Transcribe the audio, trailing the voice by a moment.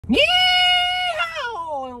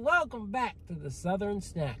Yeehaw! And welcome back to the Southern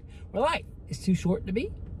Snack, where life is too short to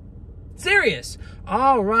be serious.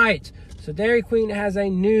 All right, so Dairy Queen has a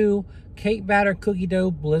new cake batter cookie dough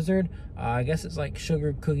blizzard. I guess it's like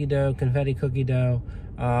sugar cookie dough, confetti cookie dough,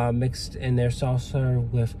 mixed in their salsa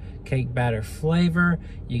with cake batter flavor.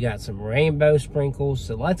 You got some rainbow sprinkles.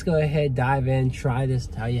 So let's go ahead, dive in, try this,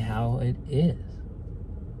 tell you how it is.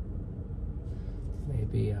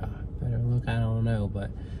 Maybe better look, I don't know, but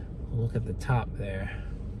look at the top there.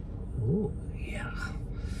 Ooh, yeah.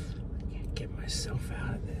 I can't get myself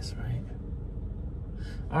out of this, right?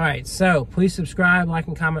 All right, so please subscribe, like,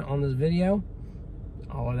 and comment on this video.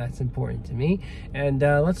 All of that's important to me. And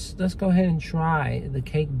let's go ahead and try the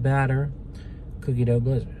cake batter cookie dough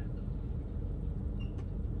blizzard.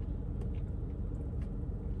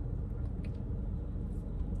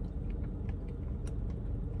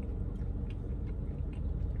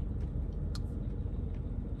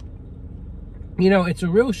 You know, it's a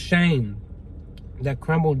real shame that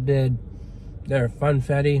Crumble did their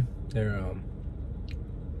funfetti, their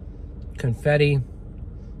confetti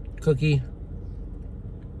cookie,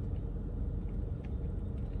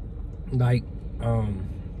 like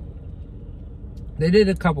they did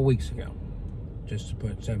a couple weeks ago, just to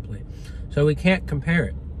put it simply. So we can't compare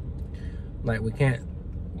it. Like, we can't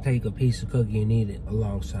take a piece of cookie and eat it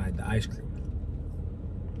alongside the ice cream.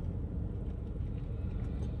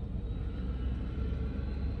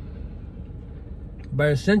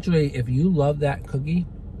 But essentially, if you love that cookie,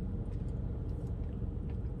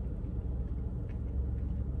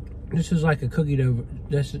 this is like a cookie dough.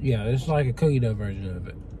 This is like a cookie dough version of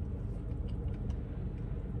it.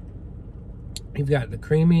 You've got the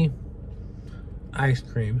creamy ice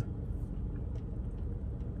cream,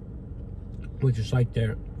 which is like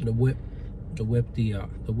the whipped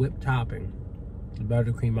topping, the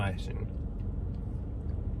buttercream icing.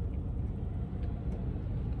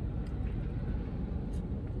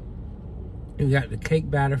 You got the cake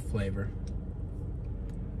batter flavor.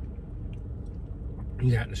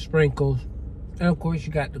 You got the sprinkles. And of course,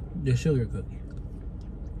 you got the sugar cookie.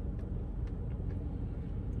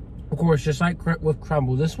 Of course, just like with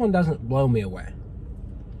Crumble, this one doesn't blow me away.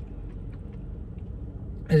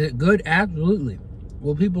 Is it good? Absolutely.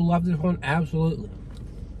 Will people love this one? Absolutely.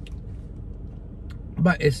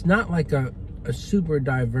 But it's not like a super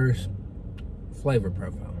diverse flavor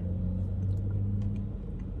profile.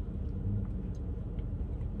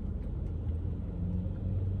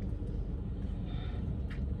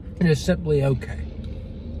 It is simply okay.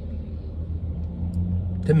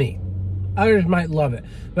 To me. Others might love it.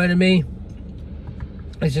 But to me,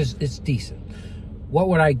 it's decent. What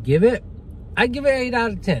would I give it? I'd give it 8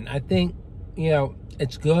 out of 10. I think, you know,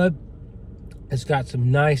 it's good. It's got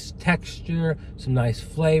some nice texture, some nice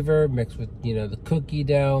flavor mixed with, you know, the cookie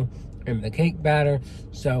dough and the cake batter.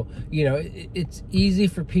 So, you know, it's easy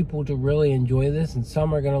for people to really enjoy this, and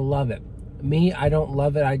some are going to love it. Me, I don't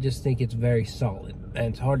love it. I just think it's very solid, and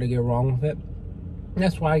it's hard to get wrong with it.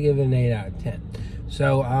 That's why I give it an 8 out of 10.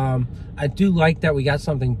 So I do like that we got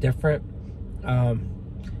something different,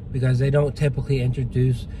 because they don't typically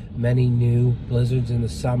introduce many new blizzards in the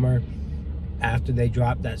summer after they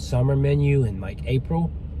drop that summer menu in like April.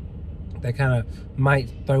 They kind of might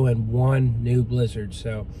throw in one new blizzard.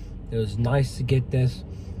 So it was nice to get this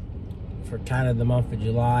for kind of the month of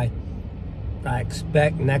July. I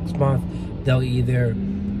expect next month they'll either,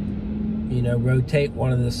 you know, rotate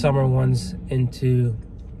one of the summer ones into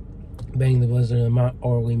being the blizzard of the month,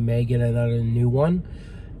 or we may get another new one.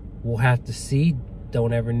 We'll have to see.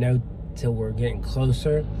 Don't ever know till we're getting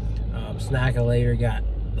closer. Snackalator got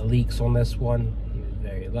the leaks on this one. He was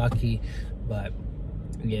very lucky, but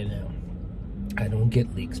you know, I don't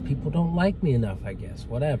get leaks. People don't like me enough, I guess.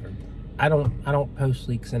 Whatever. I don't post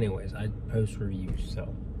leaks anyways. I post reviews,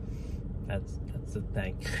 so that's the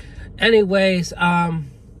thing. Anyways,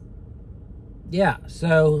 yeah,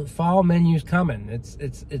 so fall menu's coming.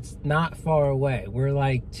 It's not far away. We're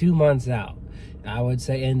like 2 months out. I would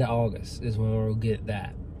say end of August is when we'll get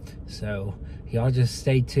that. So y'all just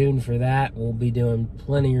stay tuned for that. We'll be doing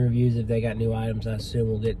plenty of reviews if they got new items. I assume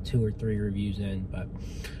we'll get 2 or 3 reviews in. But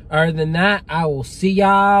other than that, I will see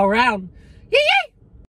y'all around.